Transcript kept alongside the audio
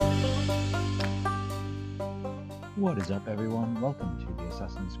What is up, everyone? Welcome to the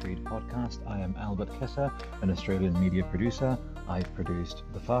Assassin's Creed podcast. I am Albert Kesser, an Australian media producer. I've produced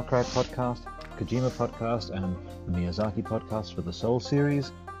the Far Cry podcast, Kojima podcast, and the Miyazaki podcast for the Soul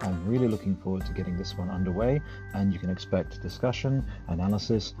series. I'm really looking forward to getting this one underway, and you can expect discussion,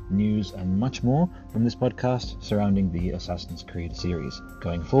 analysis, news, and much more from this podcast surrounding the Assassin's Creed series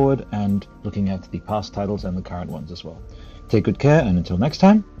going forward, and looking at the past titles and the current ones as well. Take good care, and until next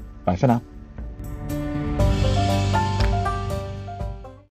time, bye for now.